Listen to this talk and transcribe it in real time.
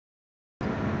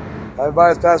Hi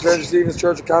everybody, it's Pastor Andrew Stevens,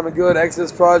 Church of Common Good,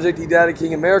 Exodus Project, Daddy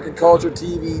King,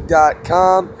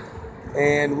 AmericanCultureTV.com,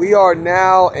 and we are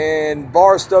now in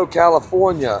Barstow,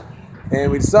 California,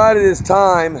 and we decided it's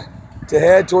time to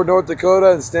head toward North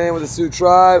Dakota and stand with the Sioux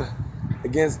tribe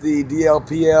against the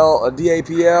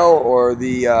DAPL, or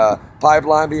the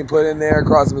pipeline being put in there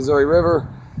across the Missouri River.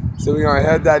 So we are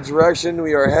headed that direction.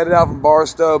 We are headed out from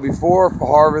Barstow before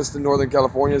harvest in Northern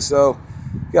California, so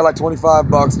we got like 25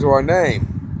 bucks to our name.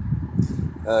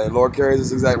 Lord carries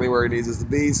us exactly where He needs us to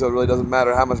be, so it really doesn't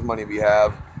matter how much money we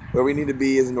have. Where we need to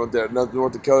be is in North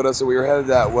Dakota, so we are headed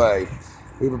that way.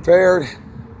 We prepared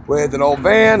with an old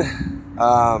van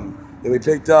that we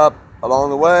picked up along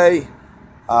the way,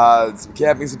 some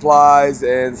camping supplies,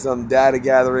 and some data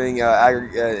gathering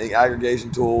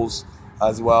aggregation tools,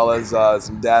 as well as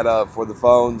some data for the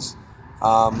phones.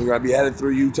 We're going to be headed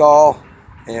through Utah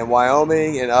and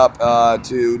Wyoming and up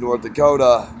to North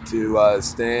Dakota to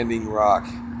Standing Rock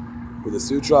with the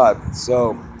Sioux tribe.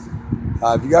 So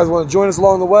if you guys want to join us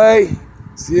along the way,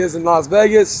 see us in Las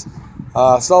Vegas,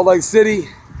 Salt Lake City,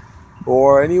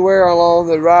 or anywhere along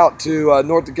the route to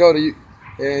North Dakota,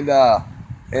 and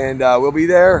we'll be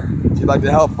there. If you'd like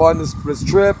to help fund this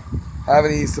trip, have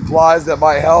any supplies that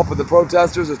might help with the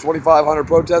protesters, there's 2,500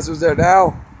 protesters there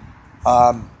now.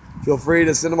 Feel free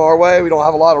to send them our way. We don't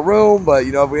have a lot of room, but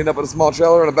if we end up with a small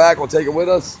trailer in the back, we'll take it with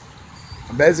us.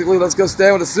 And basically, let's go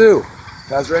stand with the Sioux.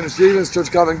 Pastor Andrew Stevens, Church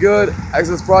of Common Good,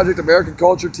 Exodus Project,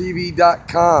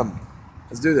 AmericanCultureTV.com.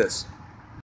 Let's do this.